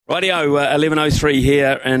Rightio, 11:03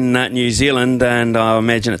 here in New Zealand, and I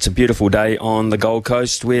imagine it's a beautiful day on the Gold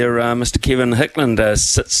Coast where Mr. Kevin Hickland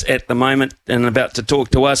sits at the moment and about to talk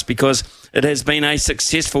to us because it has been a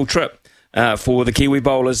successful trip for the Kiwi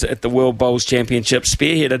bowlers at the World Bowls Championship,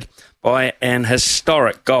 spearheaded by an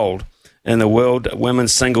historic gold in the World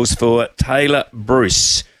Women's Singles for Taylor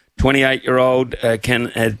Bruce. 28-year-old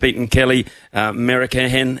had beaten Kelly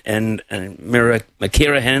Merricahan and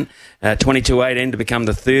McKerahan 22-18 to become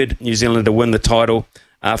the third New Zealander to win the title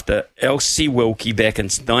after Elsie Wilkie back in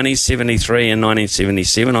 1973 and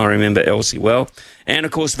 1977. I remember Elsie well. And,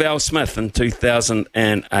 of course, Val Smith in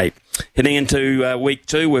 2008. Heading into week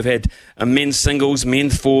two, we've had men's singles,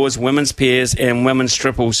 men's fours, women's pairs and women's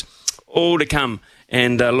triples all to come,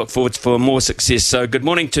 and look forward for more success. So good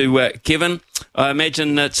morning to Kevin. I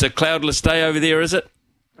imagine it's a cloudless day over there, is it?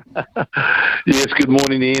 Yes, good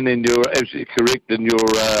morning, Ian, and you're absolutely correct in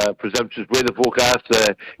your presumptuous weather forecast.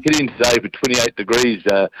 Heading today for 28 degrees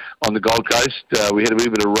on the Gold Coast. We had a wee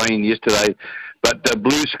bit of rain yesterday, but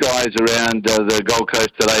blue skies around the Gold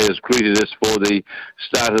Coast today has greeted us for the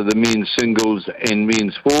start of the men's singles and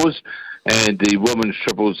men's fours, and the women's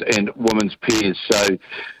triples and women's pairs. So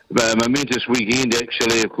a momentous weekend,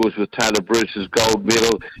 actually, of course, with Taylor Bruce's gold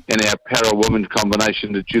medal and our para-women's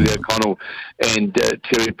combination with Julia O'Connell and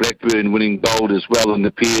Terry Blackburn winning gold as well in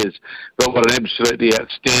the pairs. But what an absolutely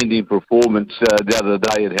outstanding performance the other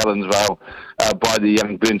day at Helensvale by the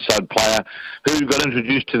young Burnside player who got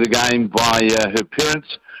introduced to the game by her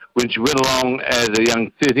parents when she went along as a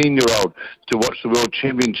young 13-year-old to watch the World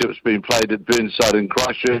Championships being played at Burnside in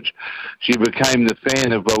Christchurch. She became the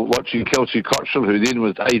fan of watching Kelsey Cottrell, who then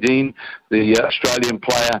was 18, the Australian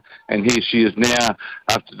player, and here she is now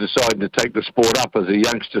after deciding to take the sport up as a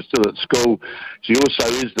youngster still at school. She also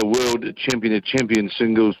is the World Champion of Champions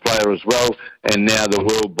singles player as well, and now the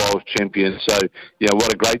World Bowls Champion. So,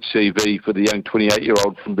 what a great CV for the young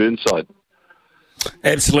 28-year-old from Burnside.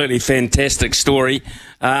 Absolutely fantastic story,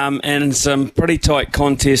 and some pretty tight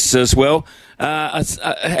contests as well.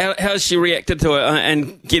 How's she reacted to it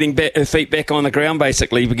and getting her feet back on the ground,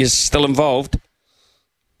 basically, because she's still involved?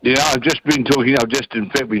 Yeah, I've in fact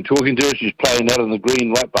been talking to her. She's playing out on the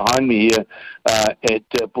green right behind me here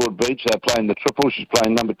at Broad Beach. They're playing the triples. She's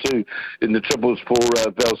playing number 2 in the triples for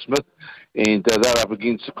Val Smith. And they're up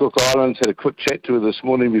against the Cook Islands. Had a quick chat to her this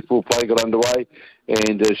morning before play got underway.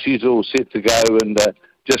 And she's all set to go and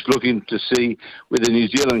just looking to see whether New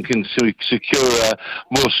Zealand can secure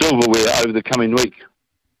more silverware over the coming week.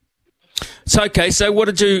 So, okay, so what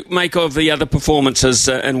did you make of the other performances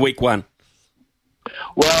in week one?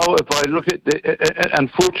 Well, if I look at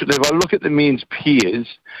unfortunately, if I look at the men's peers,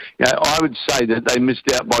 I would say that they missed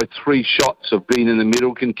out by 3 shots of being in the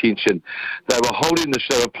medal contention. They were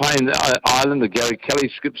playing Ireland, the Gary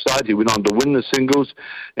Kelly skip side, who went on to win the singles,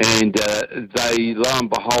 and they, lo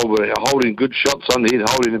and behold, were holding good shots on the head,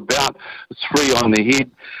 holding about 3 on the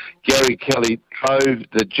head. Gary Kelly drove,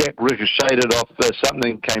 the jack ricocheted off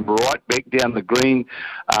something, came right back down the green.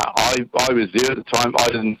 I was there at the time. I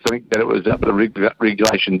didn't think that it was up the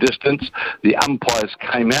regulation distance. The umpires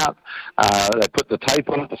came out. They put the tape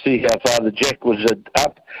on it to see how far the jack was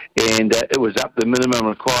up, and it was up the minimum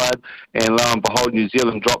required. And lo and behold, New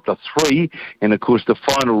Zealand dropped a 3. And, of course, the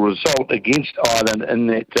final result against Ireland in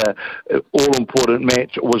that all-important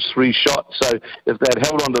match was 3 shots. So if they'd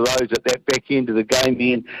held on to those at that back end of the game,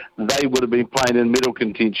 then they would have been playing in medal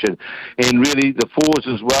contention. And really, the fours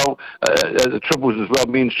as well, the triples as well,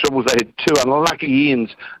 men's triples, they had 2 unlucky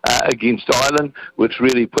ends against Ireland, which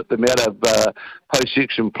really put them out of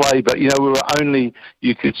post-section play. But, we were only,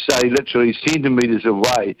 you could say, literally centimetres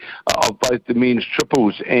away of both the men's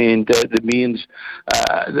triples and the men's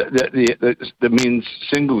the men's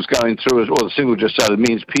singles going through, or the single just so the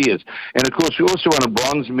men's pairs. And, of course, we also won a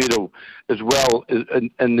bronze medal as well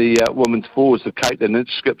in the women's fours, the Caitlin Inch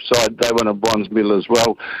skip side. They won a bronze medal as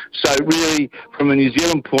well. So really, from a New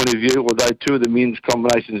Zealand point of view, although 2 of the men's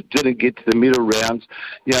combinations didn't get to the medal rounds,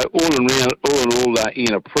 all in all,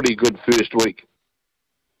 in a pretty good first week.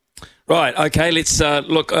 Right, okay, let's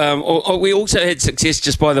look. We also had success,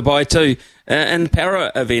 just by the by, too, in the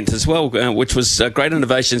para event as well, which was a great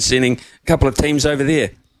innovation, sending a couple of teams over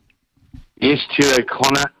there. Yes, Terry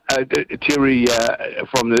O'Connor, Terry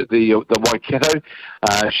from the Waikato.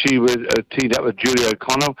 She was teamed up with Julia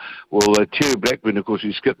O'Connell. Well, Terry Blackburn, of course,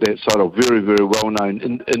 who skipped that side, a very, very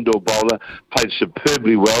well-known indoor bowler, played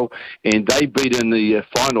superbly well, and they beat in the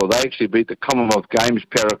final. They actually beat the Commonwealth Games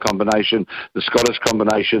para combination, the Scottish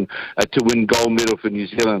combination, to win gold medal for New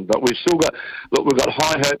Zealand. But we've got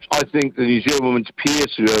high hopes. I think the New Zealand women's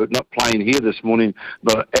peers, who are not playing here this morning,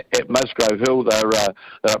 but at Musgrove Hill, they're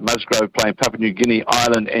at Musgrove playing Papua New Guinea,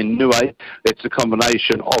 Ireland, and Nue. That's a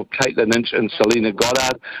combination of Caitlin Inch and Selena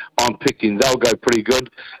Goddard. I'm picking they'll go pretty good.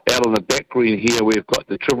 Out on the back green here, we've got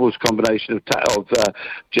the triples combination of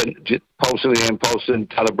Leanne Paulson,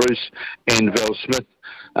 Taylor Bruce, and Val Smith.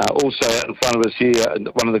 Also out in front of us here,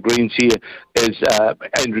 one of the greens here is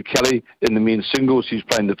Andrew Kelly in the men's singles. He's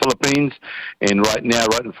playing the Philippines. And right now,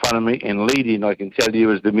 right in front of me and leading, I can tell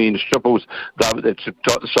you, is the men's triples. That's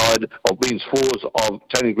the side of men's fours of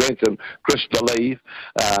Tony Grantham, Chris DeLeve,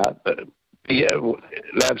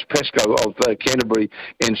 Lance Pascoe of Canterbury,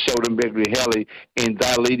 and Sheldon Bagri-Howley, and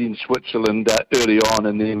they're leading Switzerland early on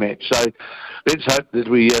in their match. So let's hope that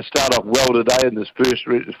we start off well today in this first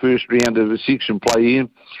round of the section play in,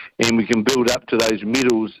 and we can build up to those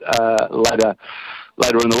medals later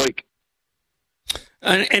in the week.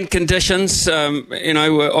 And conditions,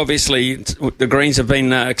 obviously the greens have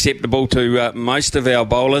been acceptable to most of our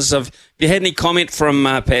bowlers. Have you had any comment from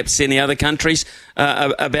perhaps any other countries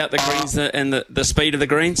about the greens and the speed of the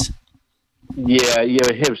greens? Yeah, we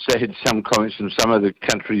have had some comments from some of the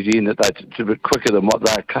countries in that it's a bit quicker than what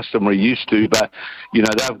they're customary used to, but,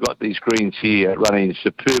 they've got these greens here running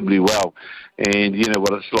superbly well. And you know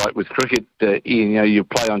what it's like with cricket, Ian, you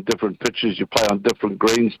play on different pitches, you play on different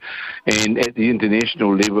greens, and at the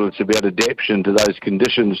international level it's about adaptation to those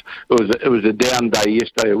conditions. It was a down day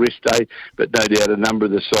yesterday, a rest day, but no doubt a number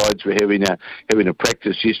of the sides were having a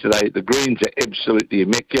practice yesterday. The greens are absolutely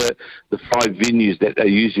immaculate. The 5 venues that they're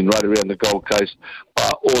using right around the Gold Coast,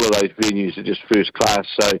 all of those venues are just first class,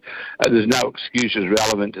 so there's no excuses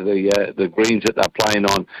relevant to the greens that they're playing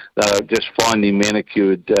on. They're just finely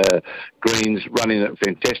manicured greens running at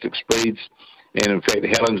fantastic speeds. And in fact,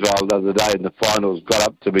 Helensvale the other day in the finals got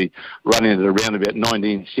up to be running at around about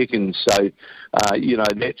 19 seconds. So,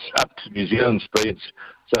 that's up to New Zealand speeds.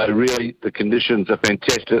 So really, the conditions are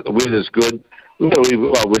fantastic. The weather's good.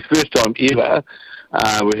 We're first time ever.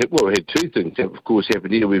 We had 2 things that, of course,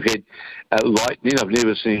 happened here. We've had lightning. I've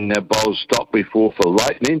never seen bowls stop before for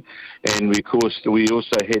lightning. And, we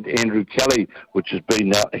also had Andrew Kelly, which has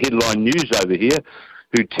been headline news over here,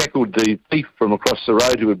 who tackled the thief from across the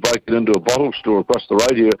road who had broken into a bottle store across the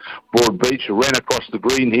road here at Broadbeach, ran across the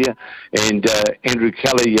green here, and Andrew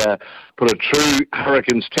Kelly put a true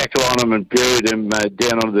Hurricanes tackle on him and buried him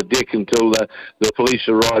down onto the deck until the police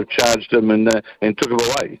arrived, charged him, and took him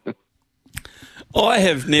away. I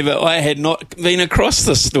had not been across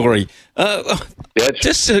this story.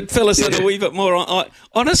 Just to fill us in a wee bit more,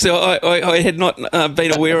 honestly, I had not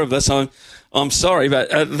been aware of this. I'm sorry, but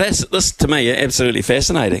this to me absolutely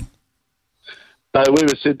fascinating. So we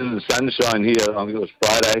were sitting in the sunshine here, I think it was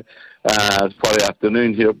Friday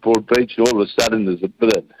afternoon here at Broadbeach, and all of a sudden there's a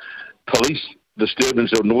bit of police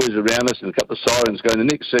disturbance or noise around us and a couple of sirens going. The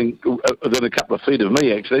next thing, within a couple of feet of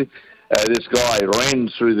me actually, this guy ran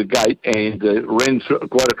through the gate and ran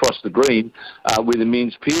right across the green where the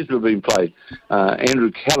men's pairs were being played.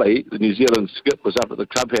 Andrew Kelly, the New Zealand skip, was up at the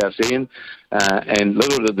clubhouse end, and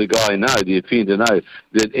little did the offender know,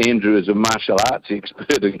 that Andrew is a martial arts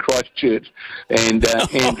expert in Christchurch, and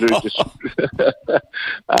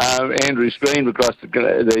Andrew streamed across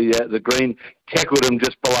the green, tackled him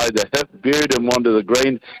just below the hip, buried him onto the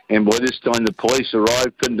green, and by this time the police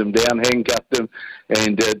arrived, pinned him down, handcuffed him,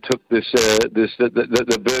 and took the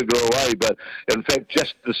burglar away. But in fact,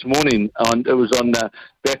 just this morning, it was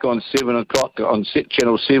back on 7 o'clock on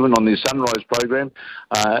Channel 7 on their Sunrise program.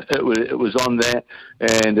 It was on there,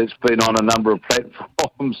 and it's been on a number of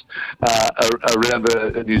platforms around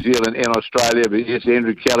New Zealand and Australia. But yes,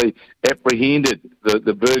 Andrew Kelly apprehended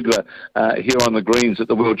the burglar here on the greens at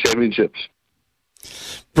the World Championships.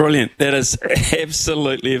 Brilliant. That is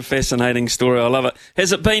absolutely a fascinating story. I love it.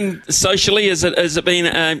 Has it been socially, has it been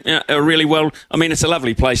a really well, I mean, it's a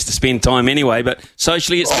lovely place to spend time anyway, but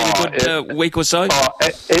socially it's been a good week or so?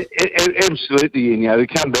 Absolutely. To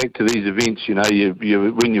come back to these events,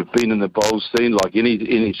 when you've been in the bowls scene, like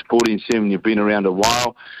any sporting scene, when you've been around a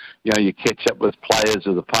while, you catch up with players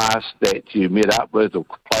of the past that you met up with or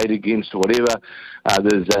played against or whatever.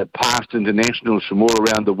 There's past internationals from all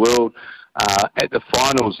around the world. At the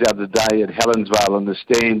finals the other day at Helensvale on the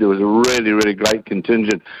stand, there was a really, really great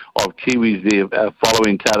contingent of Kiwis there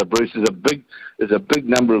following Taylor Bruce. There's a big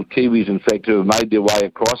number of Kiwis, in fact, who have made their way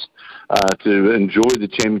across to enjoy the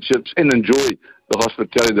championships and enjoy the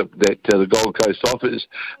hospitality that the Gold Coast offers.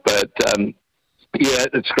 But Yeah,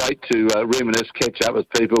 it's great to reminisce, catch up with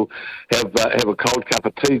people, have a cold cup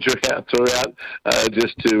of tea throughout,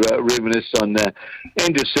 just to reminisce on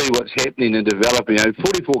and to see what's happening and developing.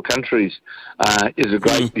 44 countries is a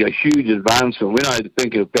great, huge advancement. When I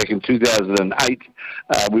think of back in 2008,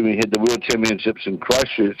 when we had the World Championships in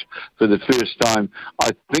Christchurch for the first time,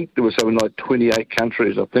 I think there was something like 28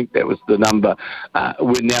 countries. I think that was the number.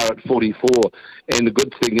 We're now at 44, and the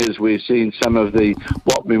good thing is we're seeing some of the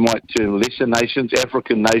what we might term lesser nations,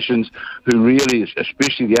 African nations, who really,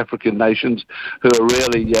 especially the African nations, who are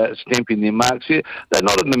really stamping their marks here. They're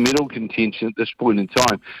not in the medal contention at this point in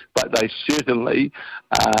time, but they certainly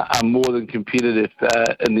are more than competitive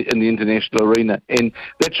in the international arena, and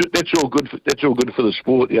that's all good. That's all good for the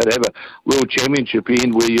sport. To have a World Championship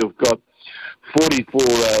end where you've got 44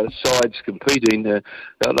 sides competing. I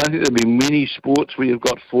don't think there'll be many sports where you've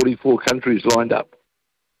got 44 countries lined up.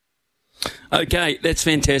 Okay, that's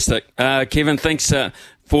fantastic. Kevin, thanks for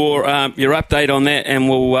your update on that, and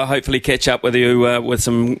we'll hopefully catch up with you with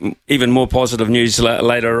some even more positive news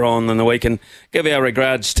later on in the week. And give our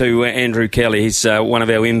regards to Andrew Kelly. He's one of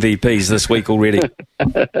our MVPs this week already.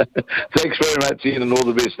 Thanks very much, Ian, and all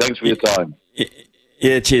the best. Thanks for your time.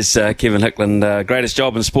 Yeah, cheers, Kevin Hickland. Greatest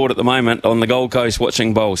job in sport at the moment on the Gold Coast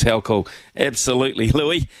watching bowls. How cool. Absolutely.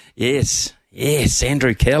 Louis? Yes,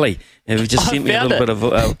 Andrew Kelly. Have you just sent me a little bit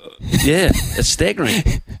of... it's staggering.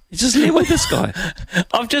 He's just level, this guy.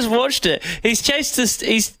 I've just watched it. He's chased us.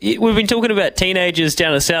 We've been talking about teenagers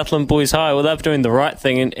down at Southland Boys High. Well, they're doing the right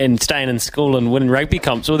thing and staying in school and winning rugby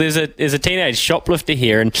comps. Well, there's a teenage shoplifter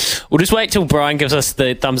here, and we'll just wait till Brian gives us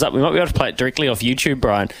the thumbs up. We might be able to play it directly off YouTube,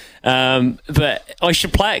 Brian. But I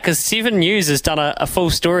should play it because 7 News has done a full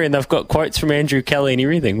story, and they've got quotes from Andrew Kelly and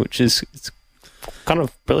everything, which is kind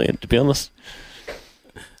of brilliant, to be honest.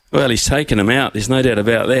 Well, he's taken him out. There's no doubt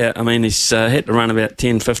about that. I mean, he's had to run about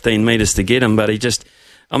 10, 15 metres to get him, but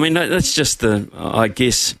that's just I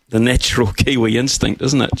guess, the natural Kiwi instinct,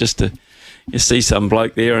 isn't it? Just to you see some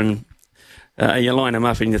bloke there and you line him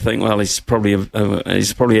up and you think, well, he's probably at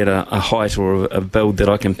a height or a build that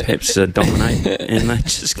I can perhaps dominate, and they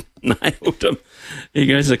just nailed him. He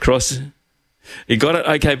goes across. You got it?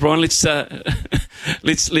 Okay, Brian, let's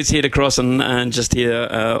head across and just hear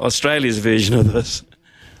Australia's version of this.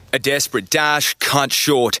 A desperate dash cut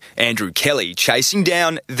short. Andrew Kelly chasing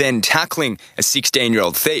down, then tackling a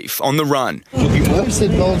 16-year-old thief on the run.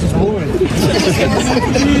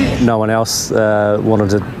 No one else wanted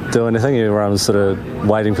to do anything. Everyone was sort of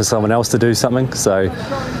waiting for someone else to do something. So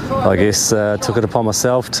I guess took it upon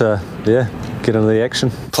myself to, get into the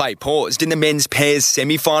action. Play paused in the men's pairs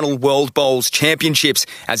semi-final World Bowls Championships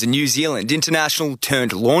as a New Zealand international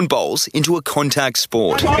turned lawn bowls into a contact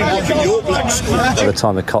sport. By the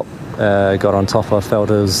time the cop got on top, I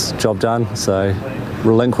felt it was job done, so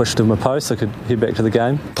relinquished him my post so I could head back to the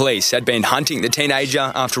game. Police had been hunting the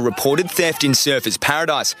teenager after reported theft in Surfers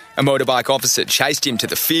Paradise. A motorbike officer chased him to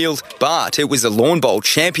the field, but it was the lawn bowl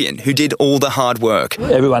champion who did all the hard work.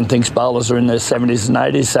 Everyone thinks bowlers are in their 70s and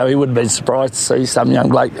 80s, so he wouldn't be surprised to see some young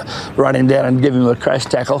bloke run him down and give him a crash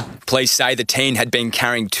tackle. Police say the teen had been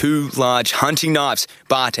carrying 2 large hunting knives,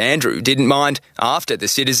 but Andrew didn't mind. After the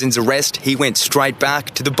citizen's arrest, he went straight back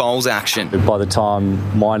to the bowls action. By the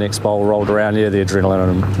time my next bowl rolled around, the adrenaline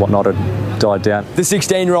and whatnot had died down. The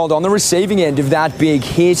 16-year-old on the receiving end of that big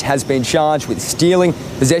hit has been charged with stealing,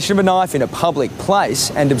 possession of a knife in a public place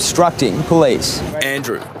and obstructing police.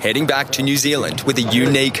 Andrew heading back to New Zealand with a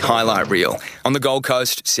unique highlight reel. On the Gold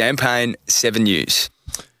Coast, Sam Payne, 7 News.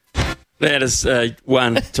 That is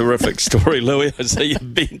one terrific story, Louis. I see you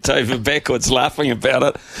bent over backwards laughing about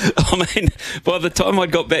it. I mean, by the time I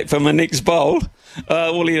got back from my next bowl,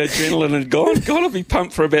 all the adrenaline had gone. God, I'd be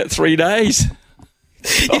pumped for about 3 days.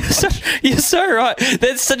 You're so right.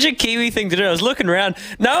 That's such a Kiwi thing to do. I was looking around.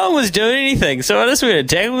 No one was doing anything, so I just went and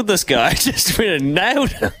tackled this guy. Just went and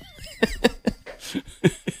nailed him.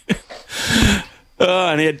 Oh,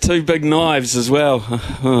 and he had 2 big knives as well.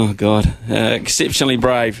 Oh, God. Exceptionally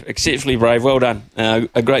brave. Well done.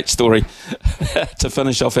 A great story to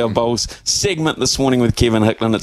finish off our bowls segment this morning with Kevin Hickland.